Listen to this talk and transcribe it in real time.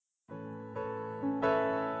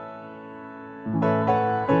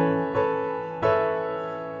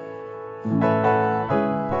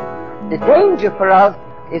The danger for us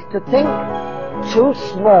is to think too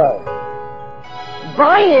small.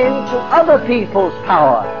 Buy into other people's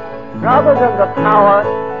power rather than the power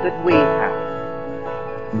that we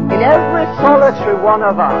have. In every solitary one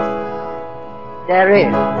of us, there is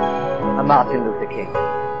a Martin Luther King.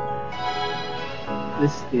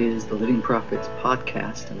 This is the Living Prophets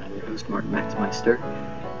podcast, and I'm your host, Martin Maxmeister.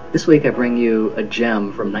 This week I bring you a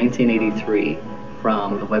gem from 1983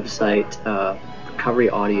 from the website Recovery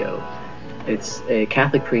Audio. It's a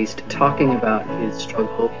Catholic priest talking about his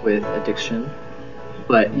struggle with addiction,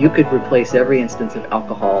 but you could replace every instance of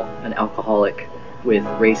alcohol and alcoholic with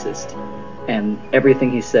racist, and everything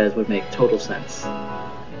he says would make total sense.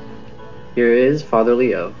 Here is Father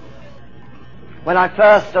Leo. When I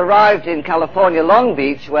first arrived in California, Long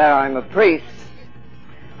Beach, where I'm a priest,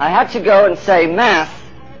 I had to go and say Mass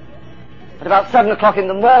at about 7 o'clock in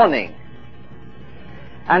the morning.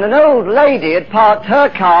 And an old lady had parked her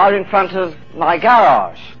car in front of my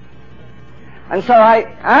garage. And so I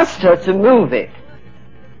asked her to move it,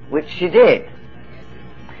 which she did.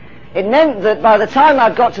 It meant that by the time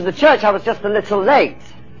I'd got to the church, I was just a little late.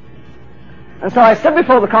 And so I stood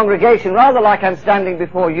before the congregation, rather like I'm standing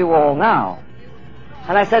before you all now.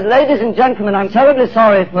 And I said, ladies and gentlemen, I'm terribly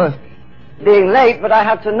sorry for being late, but I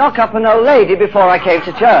had to knock up an old lady before I came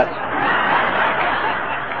to church.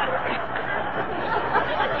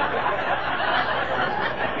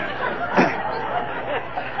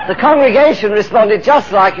 The congregation responded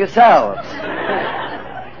just like yourselves.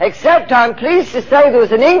 Except I'm pleased to say there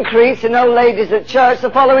was an increase in old ladies at church the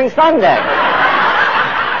following Sunday.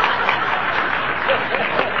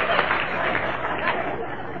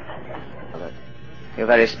 You're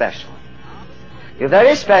very special. You're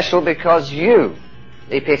very special because you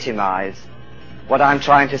epitomize what I'm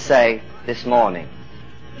trying to say this morning.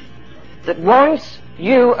 That once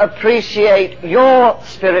you appreciate your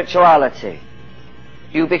spirituality,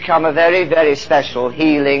 you become a very, very special,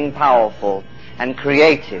 healing, powerful, and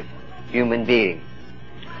creative human being.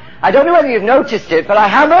 I don't know whether you've noticed it, but I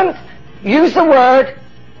haven't used the word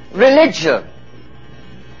religion.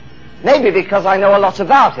 Maybe because I know a lot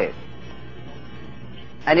about it.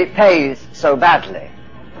 And it pays so badly.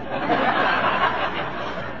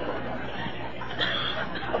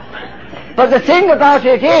 But the thing about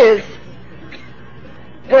it is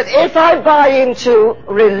that if I buy into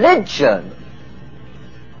religion,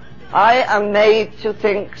 I am made to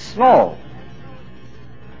think small.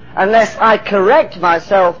 Unless I correct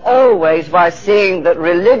myself always by seeing that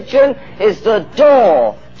religion is the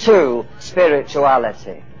door to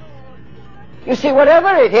spirituality. You see,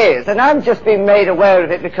 whatever it is, and I'm just being made aware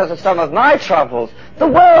of it because of some of my troubles, the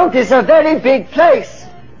world is a very big place.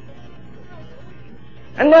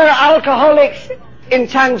 And there are alcoholics in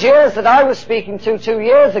Tangiers that I was speaking to 2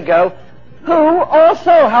 years ago who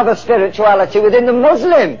also have a spirituality within the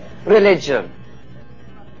Muslim religion.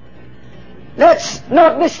 Let's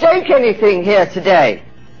not mistake anything here today.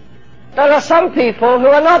 There are some people who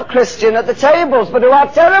are not Christian at the tables, but who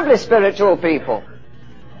are terribly spiritual people.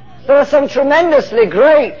 There are some tremendously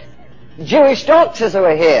great Jewish doctors who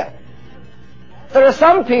are here. There are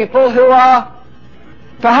some people who are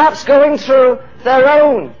perhaps going through their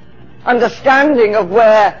own understanding of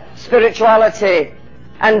where spirituality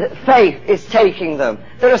and faith is taking them.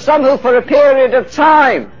 There are some who for a period of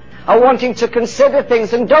time are wanting to consider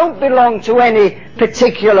things and don't belong to any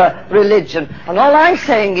particular religion. And all I'm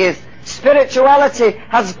saying is spirituality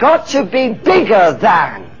has got to be bigger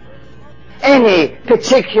than any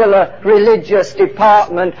particular religious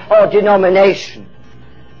department or denomination.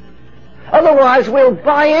 Otherwise we'll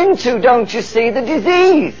buy into, don't you see, the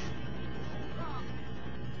disease.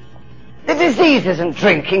 The disease isn't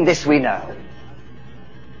drinking, this we know.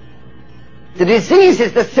 The disease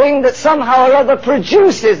is the thing that somehow or other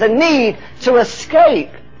produces a need to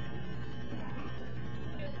escape.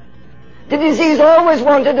 The disease always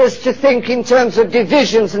wanted us to think in terms of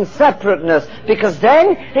divisions and separateness, because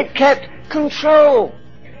then it kept control.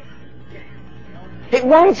 It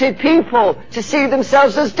wanted people to see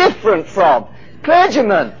themselves as different from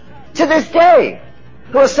clergymen. To this day,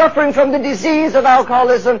 who are suffering from the disease of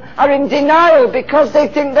alcoholism are in denial because they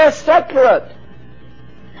think they're separate.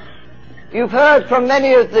 You've heard from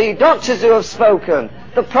many of the doctors who have spoken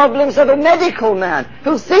the problems of a medical man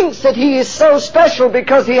who thinks that he is so special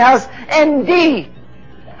because he has MD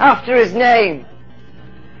after his name.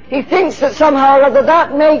 He thinks that somehow or other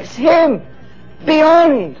that makes him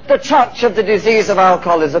beyond the touch of the disease of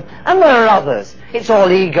alcoholism. And there are others. It's all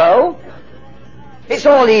ego. It's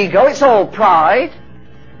all ego. It's all pride.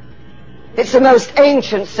 It's the most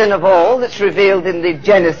ancient sin of all that's revealed in the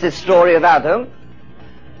Genesis story of Adam.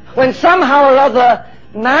 When somehow or other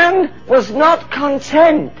man was not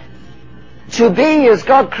content to be as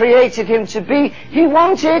God created him to be. He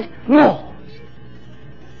wanted more.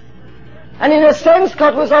 And in a sense,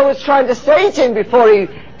 God was always trying to say to him before he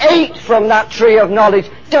ate from that tree of knowledge,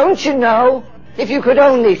 don't you know, if you could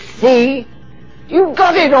only see, you've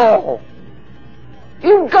got it all.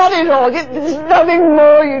 You've got it all. There's nothing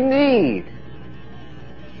more you need.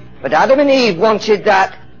 But Adam and Eve wanted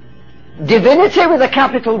that divinity with a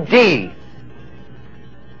capital D.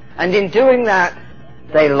 And in doing that,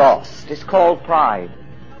 they lost. It's called pride.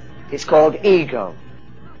 It's called ego.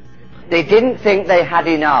 They didn't think they had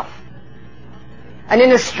enough. And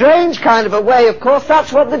in a strange kind of a way, of course,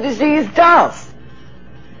 that's what the disease does.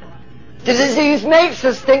 The disease makes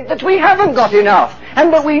us think that we haven't got enough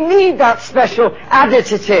and that we need that special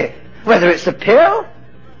additive, whether it's a pill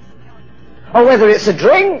or whether it's a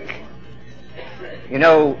drink. You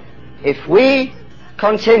know, if we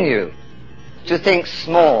continue to think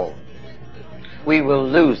small, we will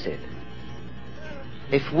lose it.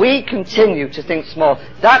 If we continue to think small,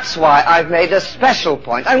 that's why I've made a special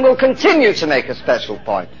point, and will continue to make a special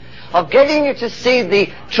point, of getting you to see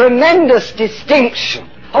the tremendous distinction,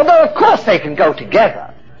 although of course they can go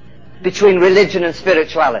together, between religion and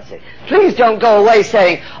spirituality. Please don't go away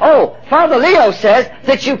saying, oh, Father Leo says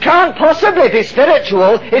that you can't possibly be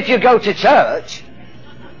spiritual if you go to church.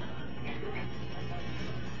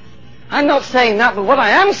 I'm not saying that, but what I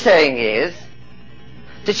am saying is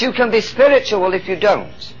that you can be spiritual if you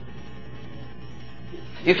don't.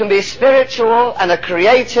 You can be spiritual and a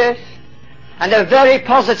creative and a very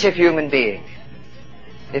positive human being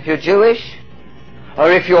if you're Jewish,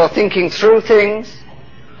 or if you're thinking through things,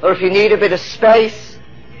 or if you need a bit of space,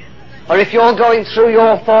 or if you're going through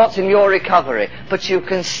your thoughts in your recovery, but you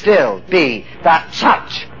can still be that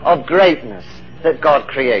touch of greatness that God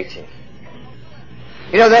created.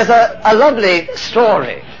 You know, there's a lovely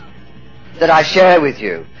story that I share with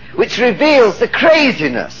you, which reveals the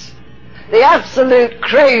craziness, the absolute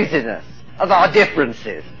craziness of our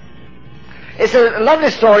differences. It's a lovely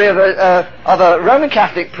story of a Roman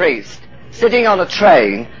Catholic priest sitting on a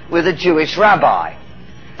train with a Jewish rabbi.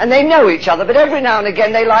 And they know each other, but every now and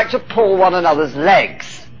again they like to pull one another's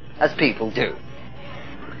legs, as people do.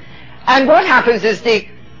 And what happens is the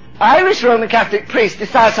Irish Roman Catholic priest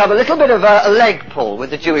decides to have a little bit of a leg pull with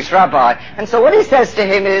the Jewish rabbi. And so what he says to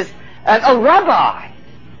him is, oh, Rabbi,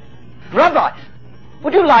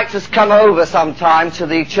 would you like to come over sometime to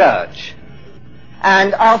the church?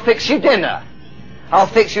 And I'll fix you dinner. I'll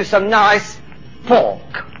fix you some nice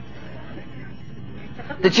pork.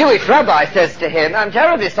 The Jewish rabbi says to him, I'm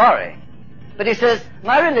terribly sorry, but he says,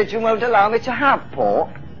 my religion won't allow me to have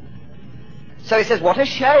pork. So he says, what a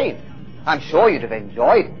shame. I'm sure you'd have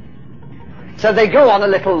enjoyed it. So they go on a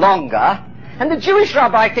little longer, and the Jewish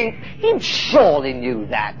rabbi thinks, he surely knew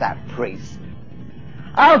that priest.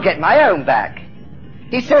 I'll get my own back.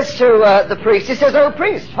 He says to the priest, he says, oh,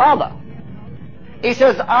 priest, father. He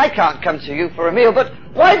says, I can't come to you for a meal, but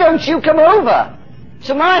why don't you come over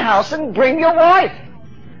to my house and bring your wife?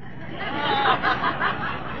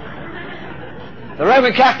 The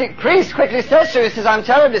Roman Catholic priest quickly says to him, he says, I'm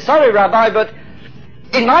terribly sorry, Rabbi, but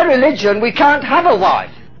in my religion we can't have a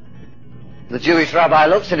wife. The Jewish rabbi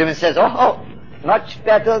looks at him and says, oh, much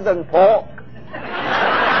better than pork.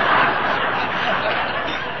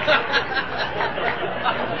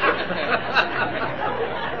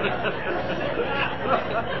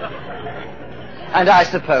 And I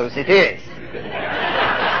suppose it is.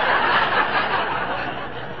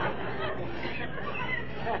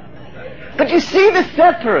 But you see the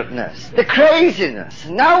separateness, the craziness.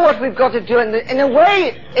 Now what we've got to do, and in a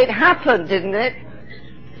way it happened, didn't it?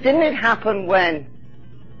 Didn't it happen when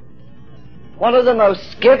one of the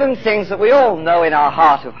most given things that we all know in our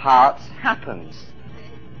heart of hearts happens?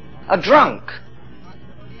 A drunk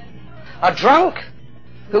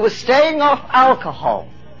who was staying off alcohol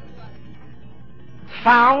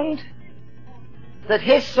found that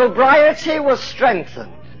his sobriety was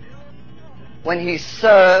strengthened when he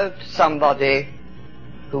served somebody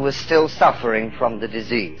who was still suffering from the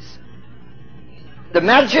disease. The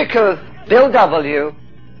magic of Bill W.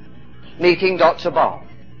 meeting Dr. Bob.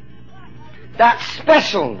 That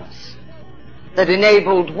specialness that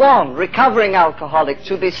enabled one recovering alcoholic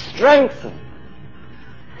to be strengthened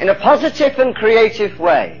in a positive and creative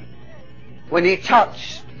way when he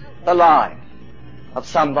touched the life of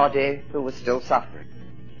somebody who was still suffering.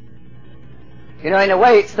 You know, in a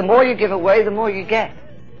way, it's the more you give away, the more you get.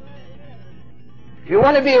 If you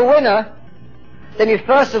want to be a winner, then you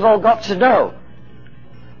first of all got to know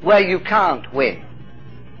where you can't win.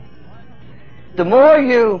 The more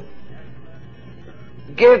you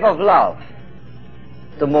give of love,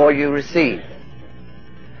 the more you receive.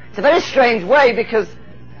 It's a very strange way, because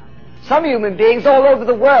some human beings all over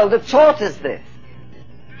the world have taught us this.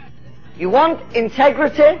 You want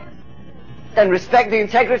integrity? Then respect the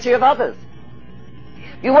integrity of others.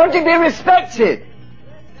 You want to be respected?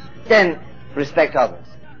 Then respect others.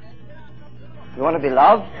 You want to be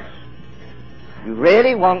loved? You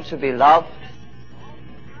really want to be loved?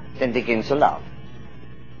 Then begin to love.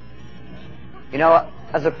 You know,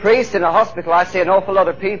 as a priest in a hospital, I see an awful lot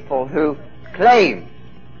of people who claim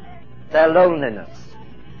their loneliness.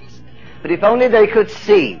 But if only they could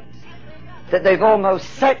see that they've almost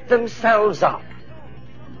set themselves up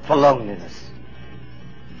for loneliness.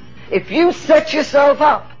 If you set yourself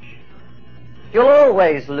up, you'll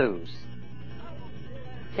always lose.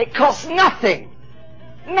 It costs nothing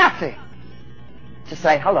to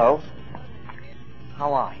say, hello,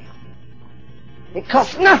 how are you? It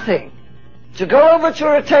costs nothing to go over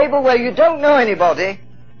to a table where you don't know anybody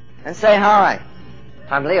and say, hi,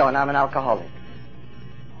 I'm Leo and I'm an alcoholic.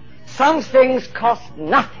 Some things cost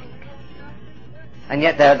nothing, and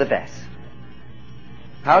yet they're the best.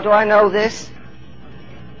 How do I know this?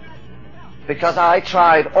 Because I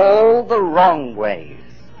tried all the wrong ways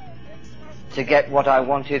to get what I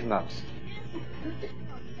wanted most.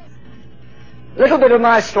 A little bit of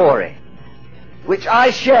my story, which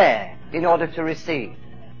I share in order to receive.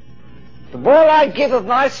 The more I give of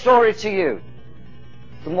my story to you,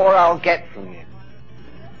 the more I'll get from you.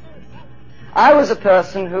 I was a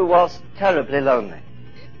person who was terribly lonely.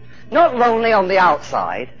 Not lonely on the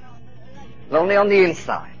outside, lonely on the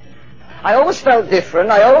inside. I always felt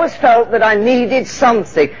different. I always felt that I needed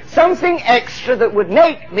something extra that would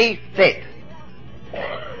make me fit.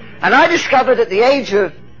 And I discovered at the age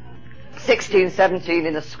of 16, 17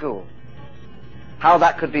 in a school how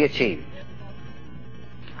that could be achieved.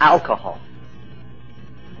 Alcohol.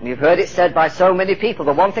 And you've heard it said by so many people,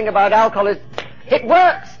 the one thing about alcohol is it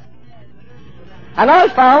works. And I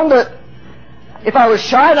found that if I was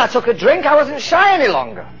shy and I took a drink, I wasn't shy any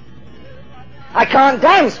longer. I can't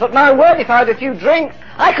dance, but my word, if I had a few drinks,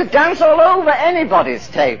 I could dance all over anybody's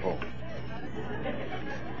table.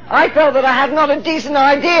 I felt that I had not a decent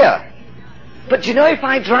idea. But you know, if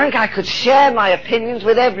I drank, I could share my opinions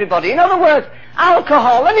with everybody. In other words,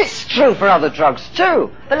 alcohol, and it's true for other drugs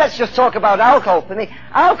too, but let's just talk about alcohol for me.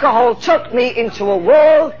 Alcohol took me into a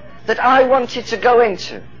world that I wanted to go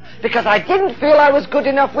into, because I didn't feel I was good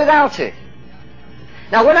enough without it.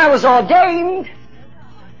 Now, when I was ordained,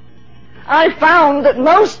 I found that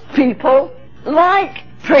most people like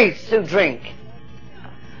priests who drink.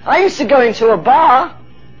 I used to go into a bar,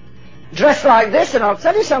 dressed like this, and I'll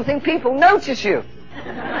tell you something, people notice you.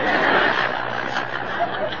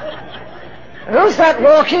 Who's that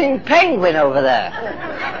walking penguin over there?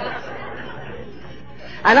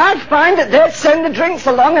 And I'd find that they'd send the drinks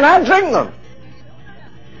along and I'd drink them.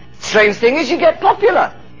 Strange thing is, you get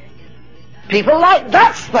popular. People like,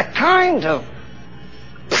 that's the kind of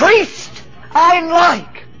priest I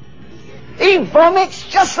like. He vomits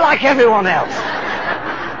just like everyone else.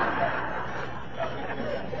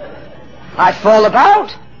 I'd fall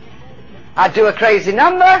about. I'd do a crazy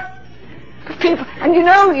number. People, and you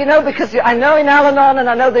know, because I know in Al-Anon, and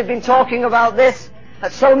I know they've been talking about this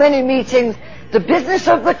at so many meetings, the business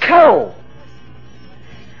of the co.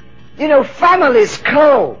 You know, families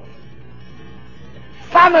co.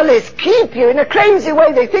 Families keep you in a crazy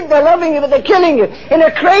way. They think they're loving you, but they're killing you in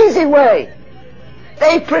a crazy way.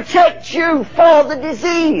 They protect you for the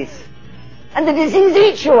disease, and the disease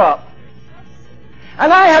eats you up.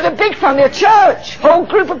 And I had a big family, a church, whole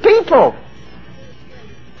group of people.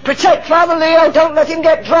 Protect Father Leo, don't let him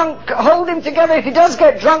get drunk, hold him together. If he does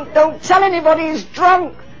get drunk, don't tell anybody he's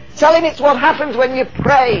drunk. Tell him it's what happens when you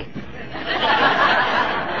pray.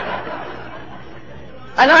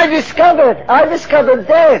 And I discovered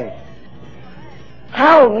then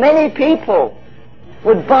how many people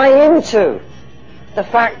would buy into the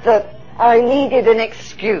fact that I needed an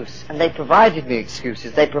excuse, and they provided me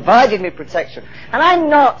excuses, they provided me protection. And I'm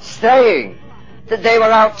not saying that they were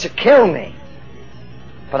out to kill me,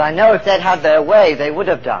 but I know if they'd had their way, they would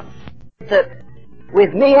have done. That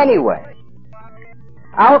with me anyway,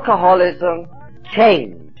 alcoholism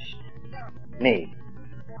changed me.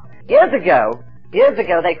 Years ago,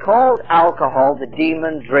 they called alcohol the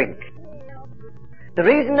demon drink. The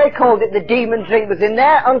reason they called it the demon drink was in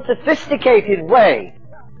their unsophisticated way.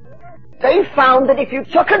 They found that if you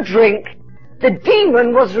took a drink, the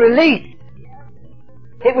demon was released.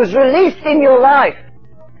 It was released in your life.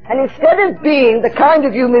 And instead of being the kind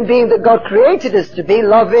of human being that God created us to be,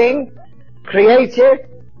 loving, creative,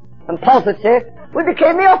 and positive, we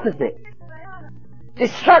became the opposite.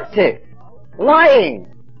 Destructive,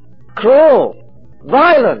 lying, cruel,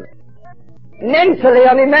 violent, mentally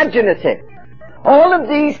unimaginative. All of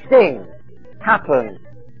these things happened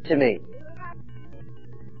to me.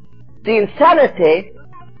 The insanity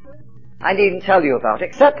I needn't tell you about,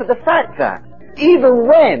 except for the fact that even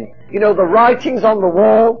when, the writing's on the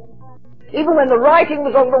wall, even when the writing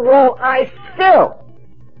was on the wall, I still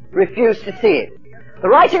refused to see it. The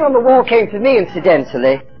writing on the wall came to me,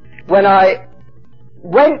 incidentally, when I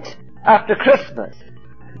went after Christmas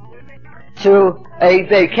to a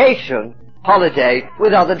vacation holiday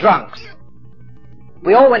with other drunks.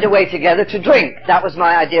 We all went away together to drink. That was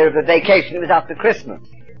my idea of a vacation. It was after Christmas.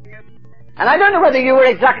 And I don't know whether you were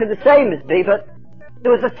exactly the same as me, but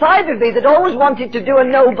there was a side of me that always wanted to do a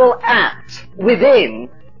noble act within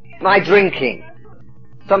my drinking.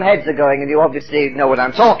 Some heads are going, and you obviously know what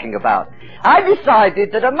I'm talking about. I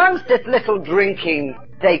decided that amongst this little drinking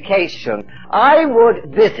vacation, I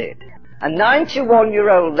would visit a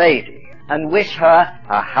 91-year-old lady and wish her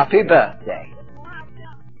a happy birthday.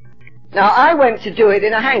 Now, I went to do it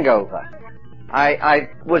in a hangover. I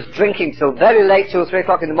was drinking till very late, 2 or 3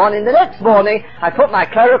 o'clock in the morning. The next morning, I put my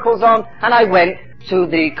clericals on, and I went to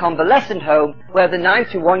the convalescent home where the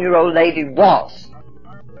 91-year-old lady was.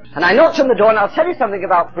 And I knocked on the door, and I'll tell you something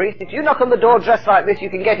about priests. If you knock on the door dressed like this, you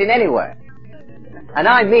can get in anywhere. And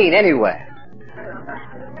I mean anywhere.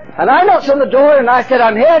 And I knocked on the door, and I said,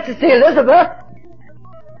 "I'm here to see Elizabeth."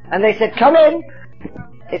 And they said, "Come in."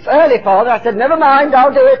 "It's early, Father." I said, "Never mind,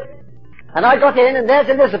 I'll do it." And I got in, and there's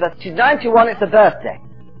Elizabeth. She's 91, it's her birthday.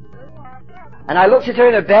 And I looked at her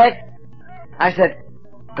in her bed. I said,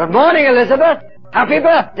 "Good morning, Elizabeth. Happy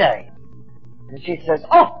birthday." And she says,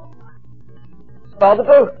 "Oh, it's Father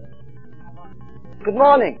Booth. Good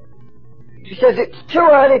morning." She says, "It's too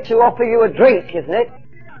early to offer you a drink, isn't it?"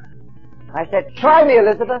 I said, "Try me,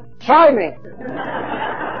 Elizabeth. Try me."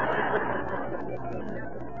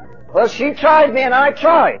 Well, she tried me, and I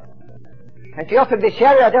tried. And she offered me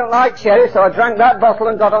sherry. I don't like sherry, so I drank that bottle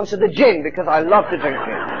and got onto the gin, because I love to drink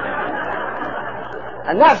gin.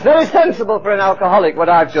 And that's very sensible for an alcoholic, what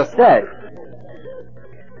I've just said.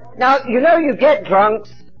 Now, you get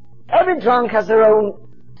drunks. Every drunk has their own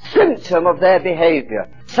symptom of their behavior.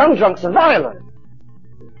 Some drunks are violent.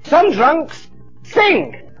 Some drunks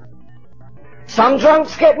sing. Some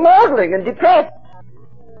drunks get maudlin and depressed.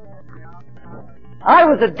 I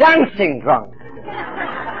was a dancing drunk.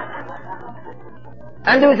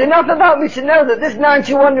 And there was enough about me to know that this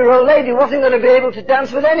 91-year-old lady wasn't going to be able to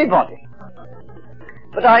dance with anybody.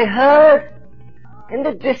 But I heard in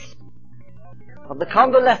the distance of the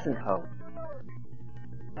convalescent home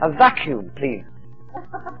a vacuum cleaner.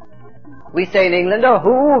 We say in England a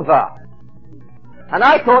hoover. And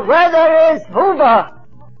I thought, where there is hoover,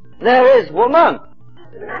 there is woman.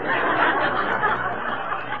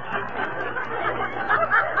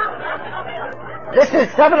 This is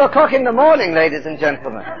 7 o'clock in the morning, ladies and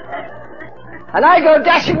gentlemen. And I go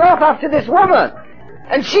dashing off after this woman.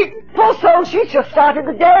 And she, poor soul, she's just started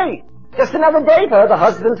the day. Just another day for her. The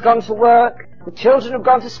husband's gone to work. The children have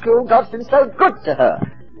gone to school. God's been so good to her.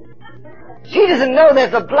 She doesn't know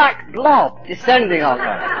there's a black blob descending on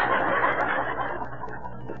her.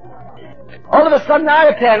 All of a sudden I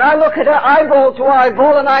appear and I look at her eyeball to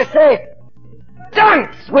eyeball and I say,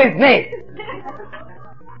 "Dance with me!"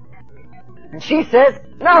 And she says,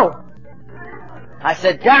 "No." I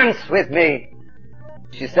said, "Dance with me."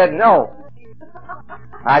 She said, "No."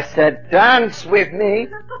 I said, "Dance with me."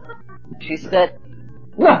 She said,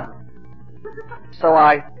 "No." So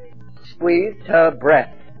I squeezed her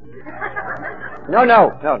breast. No,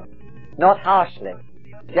 not harshly,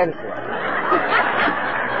 gently.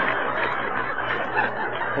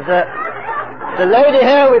 There's a lady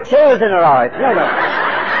here with tears in her eyes. No.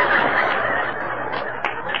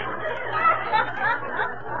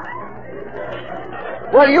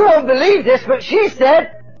 Well, you won't believe this, but she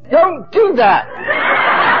said, "Don't do that."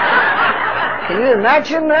 Can you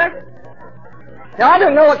imagine that? Now, I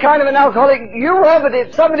don't know what kind of an alcoholic you were, but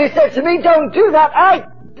if somebody said to me, "Don't do that," I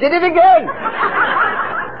did it again.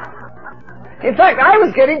 In fact, I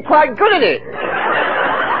was getting quite good at it.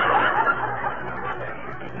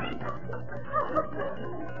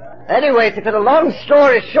 Anyway, to cut a long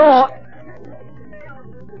story short,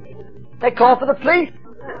 they called for the police.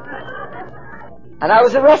 And I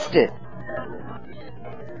was arrested.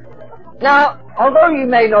 Now, although you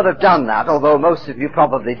may not have done that, although most of you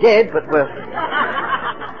probably did, but were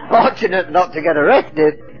fortunate not to get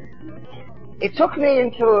arrested, it took me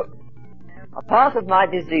into a part of my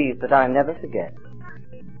disease that I never forget.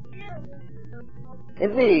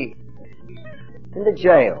 In the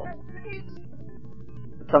jail,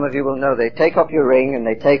 some of you will know, they take off your ring and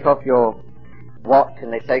they take off your watch,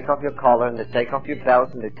 and they take off your collar, and they take off your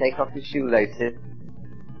belt, and they take off your shoelaces.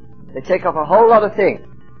 They take off a whole lot of things.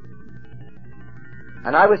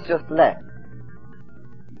 And I was just left.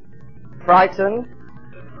 Frightened,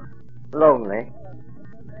 lonely,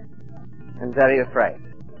 and very afraid.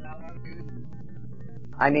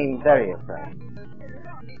 I mean very afraid.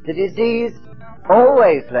 The disease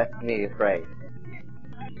always left me afraid.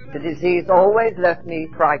 The disease always left me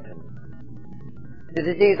frightened. The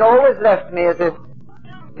disease always left me as if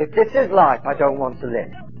this is life, I don't want to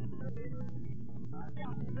live.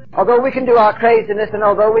 Although we can do our craziness, and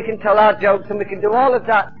although we can tell our jokes, and we can do all of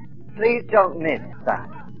that, please don't miss that.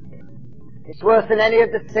 It's worse than any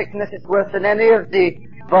of the sickness, it's worse than any of the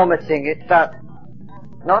vomiting, it's that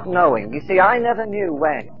not knowing. You see, I never knew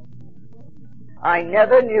when. I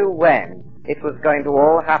never knew when it was going to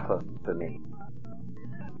all happen for me.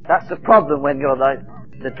 That's the problem when you're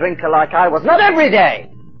the drinker like I was. Not every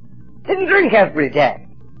day! Didn't drink every day.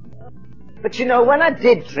 But you know, when I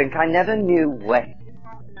did drink, I never knew when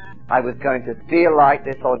I was going to feel like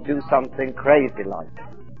this or do something crazy like this.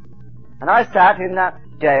 And I sat in that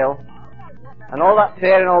jail, and all that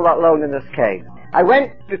fear and all that loneliness came. I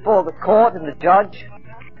went before the court and the judge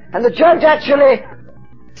actually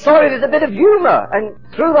saw it as a bit of humor and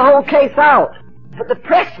threw the whole case out. But the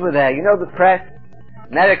press were there. You know the press?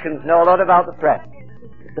 Americans know a lot about the press.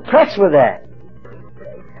 The press were there.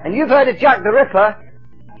 And you've heard of Jack the Ripper.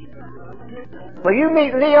 Well, you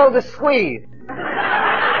meet Leo the Squeeze.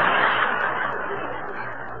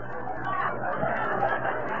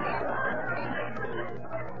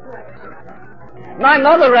 My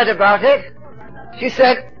mother read about it. She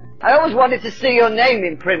said, I always wanted to see your name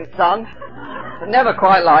in print, son, but never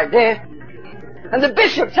quite like this. And the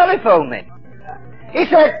bishop telephoned me. He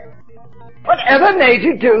said, whatever made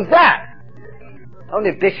you do that?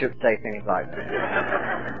 Only bishops say things like that.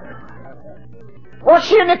 Was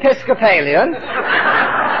she an Episcopalian?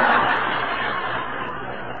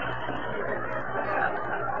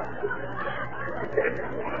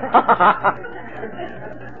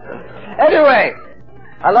 Anyway,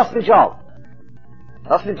 I lost my job.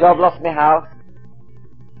 Lost my house.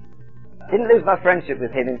 Didn't lose my friendship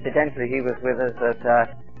with him. Incidentally, he was with us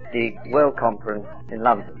at the World Conference in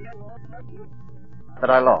London. But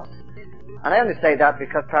I lost. And I only say that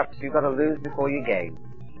because perhaps you've got to lose before you gain.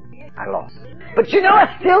 I lost. But you know,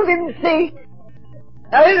 I still didn't see.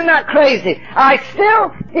 Now, isn't that crazy? I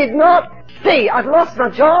still did not see. I'd lost my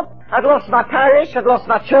job. I'd lost my parish. I'd lost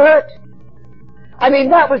my church. I mean,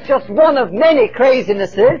 that was just one of many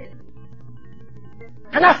crazinesses.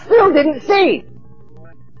 And I still didn't see.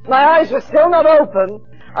 My eyes were still not open.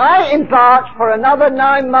 I embarked for another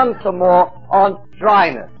 9 months or more on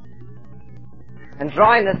dryness. And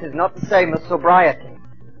dryness is not the same as sobriety.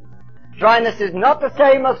 Dryness is not the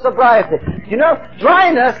same as sobriety. You know,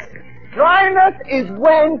 dryness is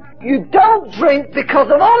when you don't drink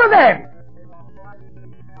because of all of them.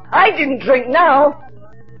 I didn't drink now,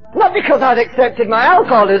 not because I'd accepted my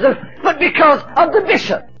alcoholism, but because of the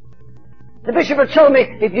bishop. The bishop had told me,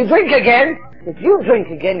 if you drink again,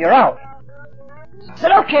 you're out. I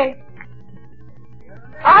said, okay.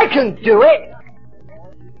 I can do it.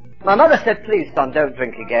 My mother said, please, son, don't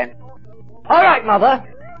drink again. All right, mother.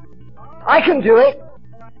 I can do it.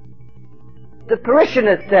 The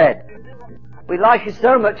parishioners said, we like you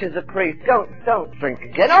so much as a priest, don't drink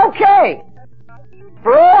again. Okay.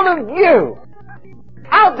 For all of you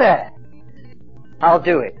out there, I'll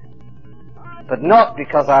do it. But not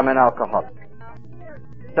because I'm an alcoholic.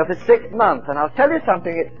 So for 6 months, and I'll tell you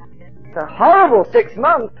something, it's a horrible 6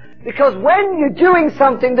 months, because when you're doing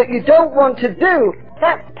something that you don't want to do,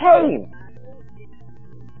 that's pain.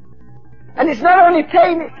 And it's not only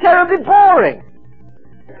pain, it's terribly boring.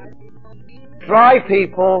 Dry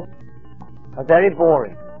people are very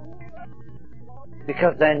boring.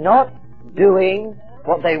 Because they're not doing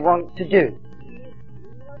what they want to do.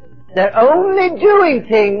 They're only doing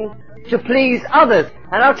things to please others.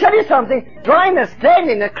 And I'll tell you something, dryness then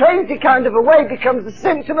in a crazy kind of a way becomes a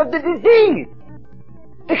symptom of the disease.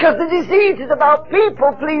 Because the disease is about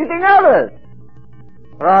people pleasing others,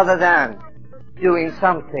 rather than doing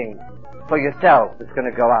something for yourself that's going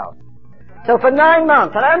to go out. So for 9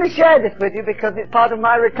 months, and I only share this with you because it's part of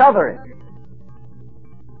my recovery.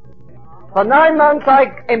 For 9 months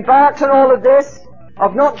I embarked on all of this,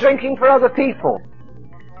 of not drinking for other people.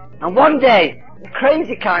 And one day, a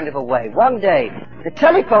crazy kind of a way, one day, the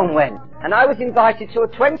telephone went, and I was invited to a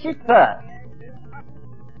 21st.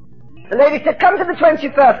 The lady said, come to the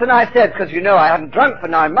 21st, and I said, because you know I hadn't drunk for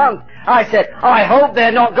 9 months, I said, I hope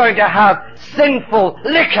they're not going to have sinful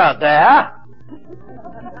liquor there.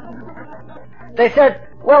 They said,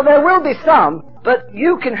 well, there will be some, but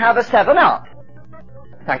you can have a 7-Up.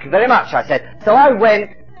 Thank you very much, I said. So I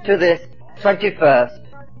went to this 21st,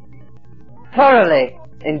 thoroughly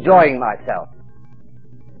enjoying myself.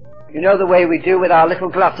 You know the way we do with our little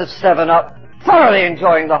glass of 7-Up, thoroughly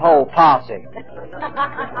enjoying the whole party.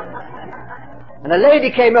 And a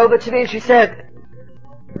lady came over to me and she said,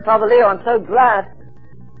 Father Leo, I'm so glad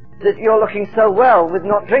that you're looking so well with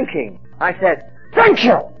not drinking. I said, thank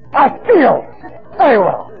you! I feel very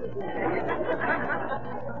well.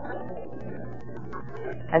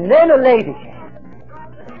 And then a lady came.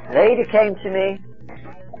 A lady came to me.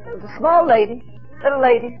 It was a small lady, little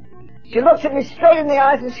lady. She looked at me straight in the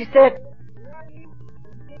eyes and she said,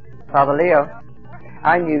 Father Leo,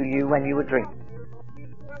 I knew you when you were drinking.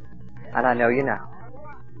 And I know you now.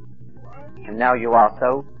 And now you are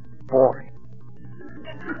so boring.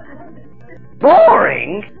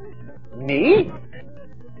 Boring? Me?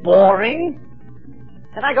 Boring?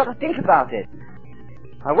 Then I got to think about it.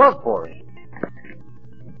 I was boring.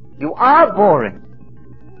 You are boring.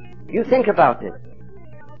 You think about it.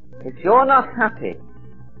 If you're not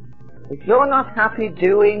happy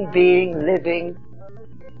doing, being, living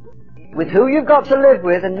with who you've got to live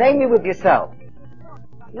with, and mainly with yourself,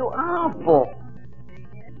 you are bored.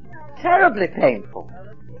 Terribly painful.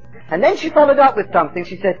 And then she followed up with something.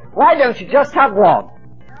 She said, why don't you just have one?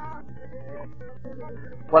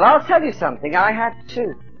 Well, I'll tell you something. I had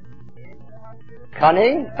two.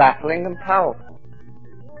 Cunning, baffling, and powerful.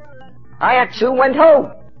 I had two, went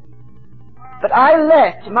home. But I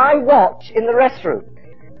left my watch in the restroom.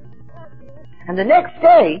 And the next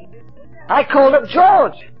day, I called up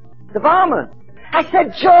George, the barman. I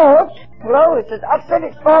said, George, hello. He said, I said,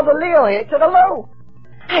 it's Father Leo here. He said, hello.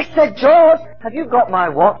 I said, George, have you got my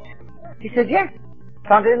watch? He said, yes.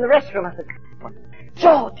 Found it in the restroom. I said,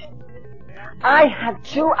 George, I had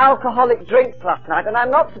 2 alcoholic drinks last night and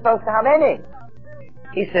I'm not supposed to have any.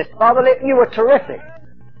 He says, Father Leo, you were terrific.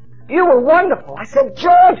 You were wonderful. I said,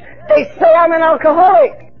 George, they say I'm an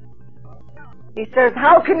alcoholic. He says,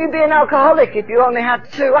 how can you be an alcoholic if you only had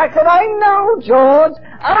 2? I said, I know, George.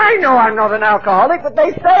 I know I'm not an alcoholic, but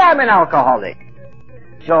they say I'm an alcoholic.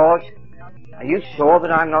 George, are you sure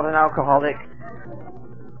that I'm not an alcoholic?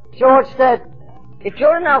 George said, if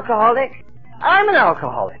you're an alcoholic, I'm an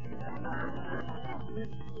alcoholic.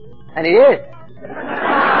 And he is.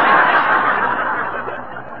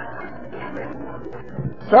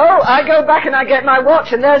 So I go back and I get my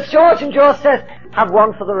watch, and there's George, and George says, have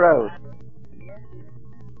one for the road.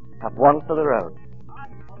 Have one for the road.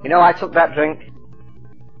 You know, I took that drink,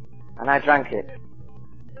 and I drank it.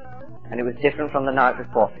 And it was different from the night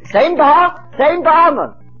before. Same bar, same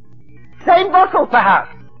barman, same bottle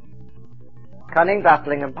perhaps. Cunning,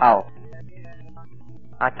 baffling, and powerful.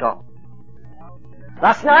 I'd gone.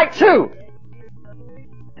 Last night, 2.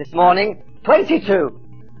 This morning, 22.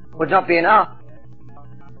 Would not be enough.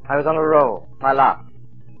 I was on a roll. My last.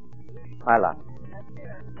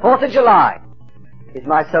 4th of July is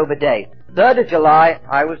my sober day. 3rd of July,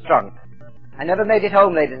 I was drunk. I never made it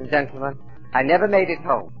home, ladies and gentlemen. I never made it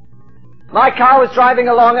home. My car was driving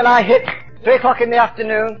along and I hit 3 o'clock in the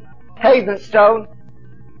afternoon, pavement stone,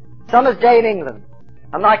 summer's day in England,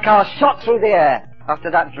 and my car shot through the air after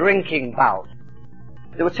that drinking bout.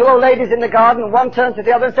 There were 2 old ladies in the garden, and one turned to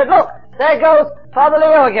the other and said, look, there goes Father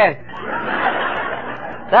Leo again.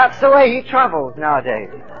 That's the way he travels nowadays.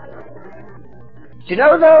 Do you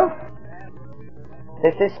know, though,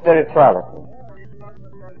 this is spirituality.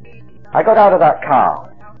 I got out of that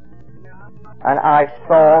car, and I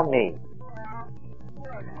saw me.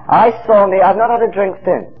 I've not had a drink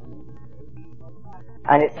since.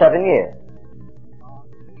 And it's 7 years.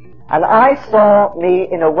 And I saw me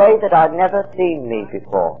in a way that I'd never seen me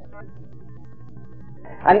before.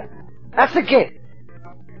 And that's a gift.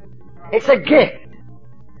 It's a gift.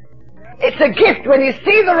 It's a gift when you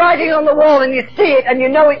see the writing on the wall and you see it and you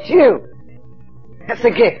know it's you. That's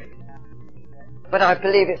a gift. But I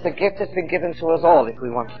believe it's a gift that's been given to us all if we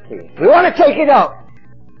want to see it. We want to take it up.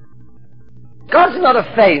 God's not a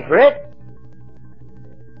favorite.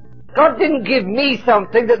 God didn't give me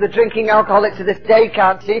something that the drinking alcoholic to this day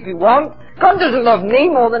can't see if he wants. God doesn't love me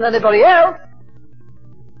more than anybody else.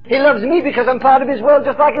 He loves me because I'm part of his world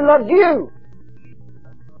just like he loves you.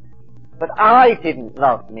 But I didn't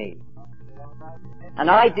love me. And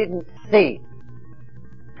I didn't see.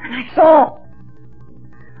 And I saw.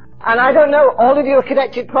 And I don't know, all of you are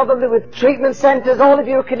connected probably with treatment centers, all of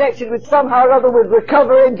you are connected with somehow or other with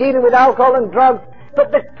recovery and dealing with alcohol and drugs,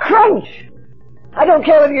 but the crunch, I don't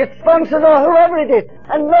care whether you're sponsors or whoever it is,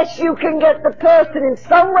 unless you can get the person in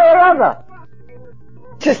some way or other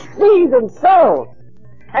to see themselves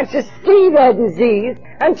and to see their disease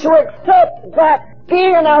and to accept that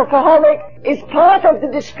being an alcoholic is part of the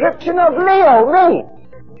description of Leo, me.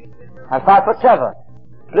 I'm 5'7",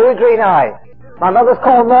 blue-green eyes. My mother's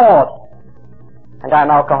called Maud, and I'm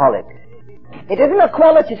alcoholic. It isn't a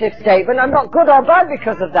qualitative statement. I'm not good or bad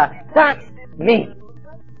because of that. That's me.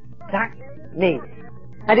 That's me.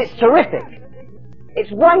 And it's terrific.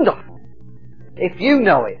 It's wonderful, if you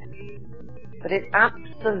know it. But it's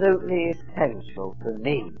absolutely essential for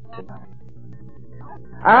me to know.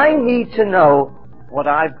 I need to know what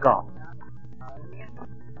I've got.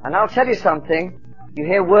 And I'll tell you something. You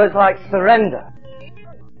hear words like surrender.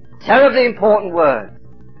 Terribly important words.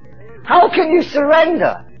 How can you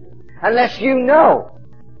surrender unless you know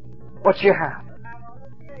what you have?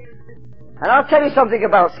 And I'll tell you something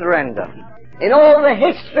about surrender. In all the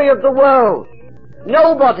history of the world,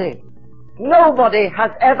 nobody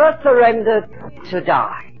has ever surrendered to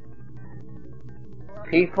die.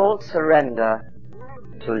 People surrender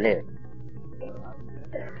to live.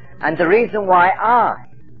 And the reason why I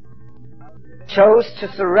chose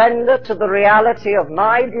to surrender to the reality of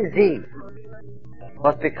my disease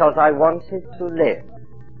was because I wanted to live.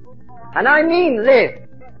 And I mean live.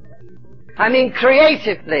 I mean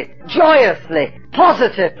creatively, joyously,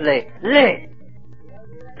 positively live.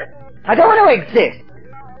 I don't want to exist.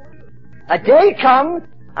 A day comes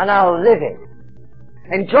and I'll live it.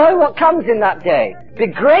 Enjoy what comes in that day. Be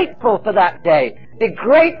grateful for that day. Be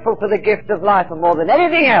grateful for the gift of life, and more than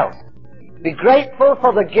anything else, be grateful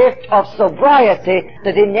for the gift of sobriety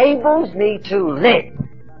that enables me to live.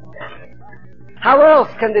 How else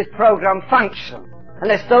can this program function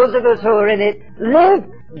unless those of us who are in it live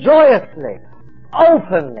joyously,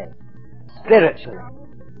 openly, spiritually?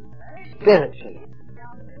 Spiritually.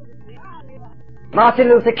 Martin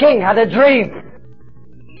Luther King had a dream.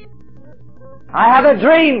 I have a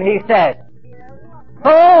dream, he said,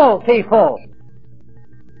 for all people,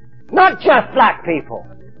 not just black people,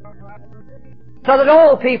 so that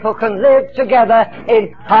all people can live together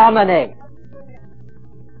in harmony.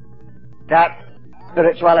 That's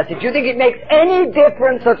spirituality. Do you think it makes any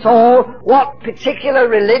difference at all what particular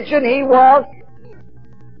religion he was?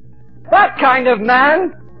 That kind of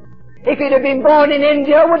man, if he'd have been born in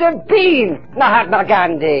India, would have been Mahatma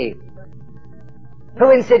Gandhi,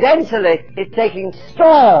 who incidentally is taking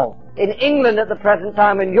stall in England at the present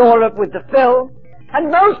time and Europe with the film, and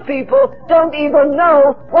most people don't even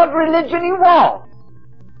know what religion he was.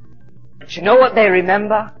 But you know what they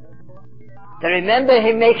remember? They remember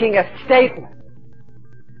him making a statement.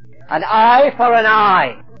 An eye for an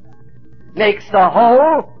eye makes the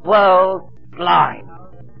whole world blind.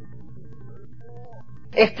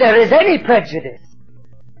 If there is any prejudice,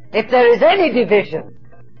 if there is any division,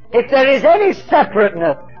 if there is any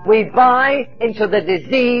separateness, we buy into the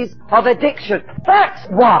disease of addiction. That's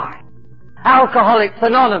why Alcoholics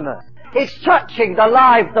Anonymous is touching the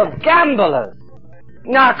lives of gamblers,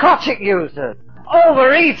 narcotic users,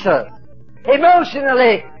 overeaters,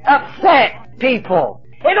 emotionally upset people.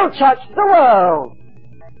 It'll touch the world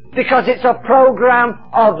because it's a program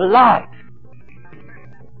of life.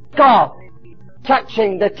 God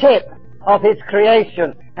touching the tip of His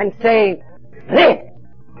creation and saying, live.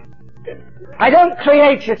 I don't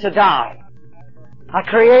create you to die. I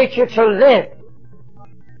create you to live.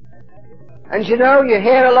 And you know, you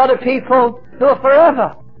hear a lot of people who are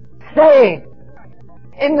forever saying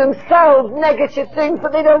in themselves negative things,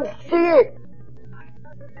 but they don't see it.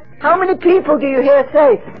 How many people do you hear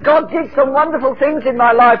say, God did some wonderful things in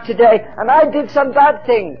my life today, and I did some bad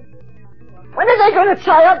things? When are they going to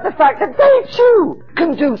tie up the fact that they too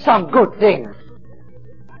can do some good things?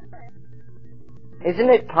 Isn't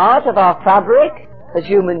it part of our fabric as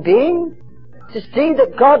human beings to see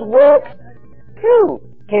that God works through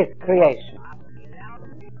His creation?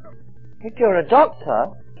 If you're a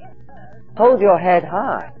doctor, hold your head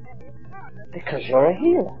high, because you're a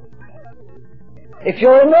healer. If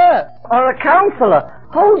you're a nurse or a counselor,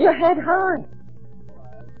 hold your head high.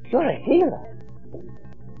 You're a healer.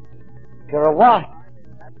 If you're a wife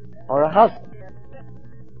or a husband,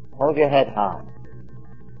 hold your head high,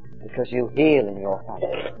 because you heal in your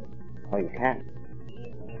family. Or you can.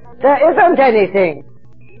 There isn't anything.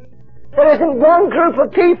 There isn't one group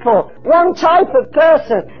of people, one type of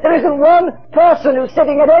person. There isn't one person who's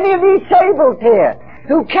sitting at any of these tables here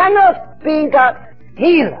who cannot be that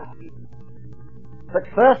healer. But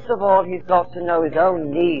first of all, he's got to know his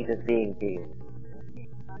own need of being healed.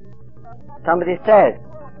 Somebody says,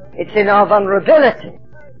 it's in our vulnerability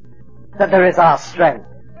that there is our strength.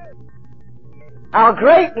 Our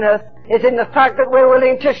greatness is in the fact that we're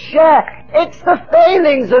willing to share. It's the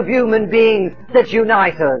failings of human beings that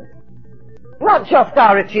unite us. not just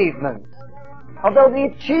our achievements, although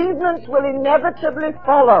the achievements will inevitably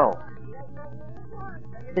follow.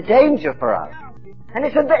 The danger for us, and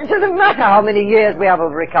it doesn't matter how many years we have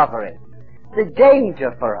of recovery, the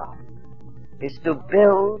danger for us is to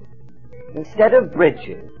build, instead of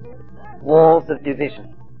bridges, walls of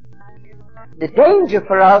division. The danger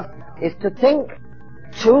for us is to think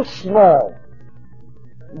too small,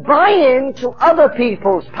 buy into other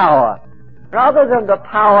people's power rather than the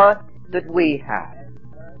power that we have.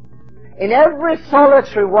 In every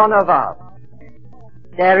solitary one of us,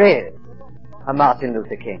 there is a Martin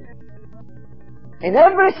Luther King. In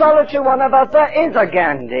every solitary one of us, there is a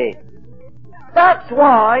Gandhi. That's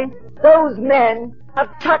why those men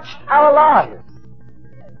have touched our lives.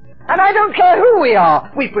 And I don't care who we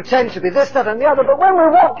are. We pretend to be this, that, and the other, but when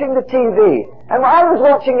we're watching the TV, and when I was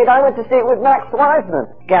watching it, I went to see it with Max Weisman,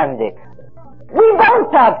 Gandhi. We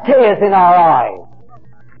both have tears in our eyes.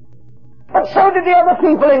 But so did the other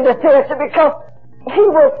people in the theatre, because he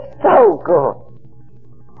was so good.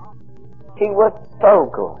 He was so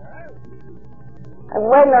good. And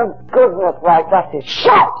when a goodness like that is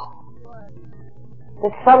shot,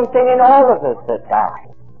 there's something in all of us that dies.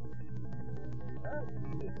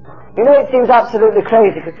 You know, it seems absolutely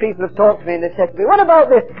crazy, because people have talked to me and they've said to me, what about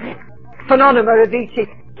this phenomenon of E.T.?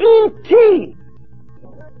 E.T.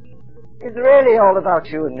 is really all about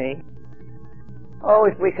you and me. Oh,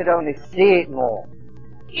 if we could only see it more.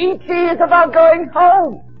 E.T. is about going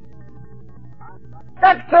home.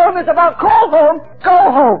 That film is about call home,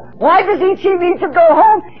 go home. Why does E.T. need to go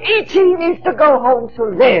home? E.T. needs to go home to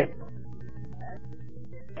live.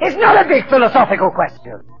 It's not a big philosophical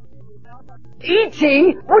question.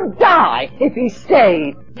 E.T. would die if he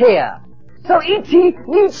stayed here. So E.T.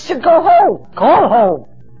 needs to go home, call home.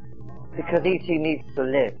 Because E.T. needs to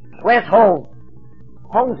live. Where's home?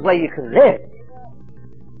 Home's where you can live.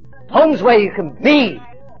 Home's where you can be.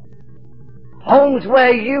 Home's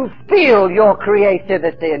where you feel your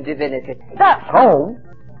creativity and divinity. That's home.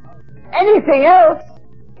 Anything else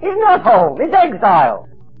is not home. It's exile.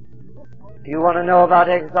 Do you want to know about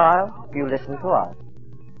exile? You listen to us.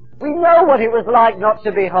 We know what it was like not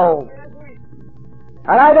to be home.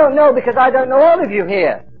 And I don't know, because I don't know all of you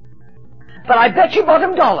here. But I bet you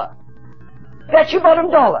bottom dollar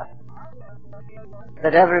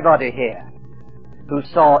that everybody here who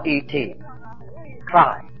saw E.T.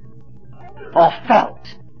 cried or felt.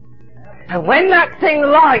 And when that thing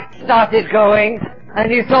light started going,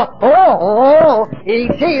 and you thought, oh,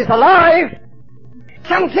 E.T.'s alive,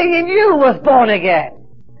 something in you was born again.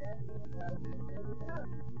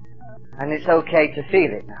 And it's okay to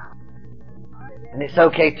feel it now. And it's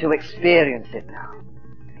okay to experience it now.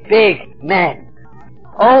 Big men,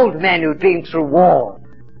 old men who'd been through war,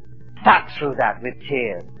 sat through that with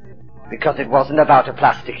tears, because it wasn't about a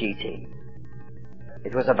plastic E.T.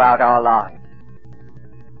 It was about our lives.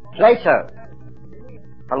 Plato,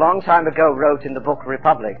 a long time ago, wrote in the book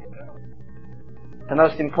Republic, the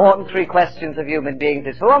most important three questions of human beings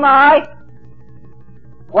is, who am I?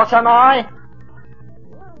 What am I?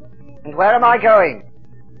 And where am I going?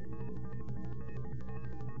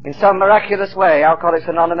 In some miraculous way, Alcoholics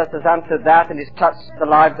Anonymous has answered that, and it's touched the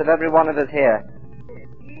lives of every one of us here.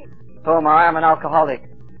 Who am I? I'm an alcoholic.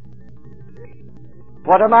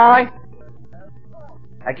 What am I?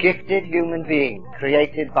 A gifted human being,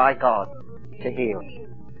 created by God to heal.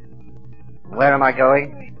 Where am I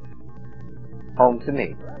going? Home to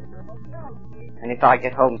me. And if I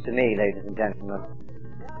get home to me, ladies and gentlemen,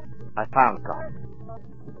 I found God.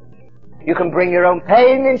 You can bring your own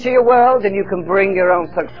pain into your world, and you can bring your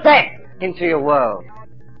own success into your world.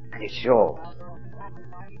 And it's yours.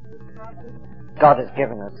 God has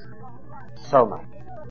given us so much.